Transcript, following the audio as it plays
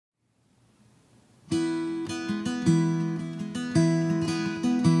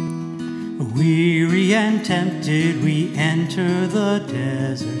Weary and tempted, we enter the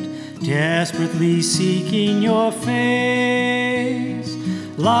desert, desperately seeking your face.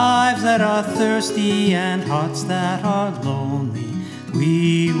 Lives that are thirsty and hearts that are lonely,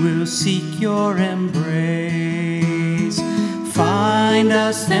 we will seek your embrace. Find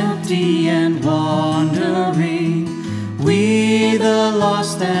us empty and wandering, we the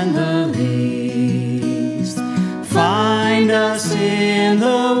lost and the least. Find us in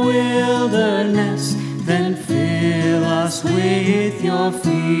the wilderness, then fill us with your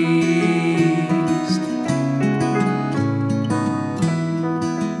feast.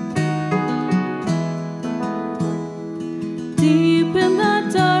 Deep in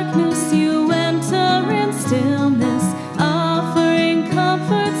the darkness you enter in stillness, offering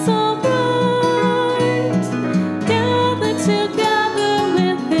comfort so bright. Gather together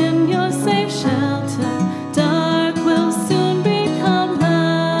within your safe shelter, dark will soon become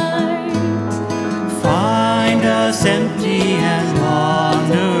light. Find us empty and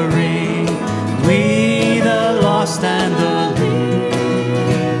wandering, we the lost and the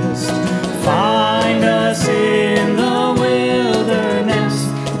least. Find us in the wilderness,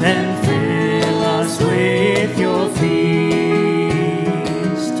 then fill us with your feast.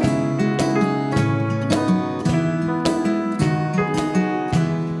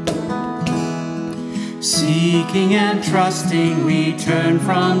 Seeking and trusting, we turn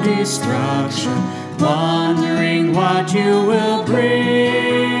from destruction, wondering what you will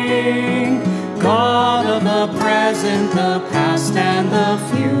bring. God of the present, the past, and the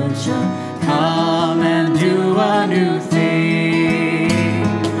future, come and do a new thing.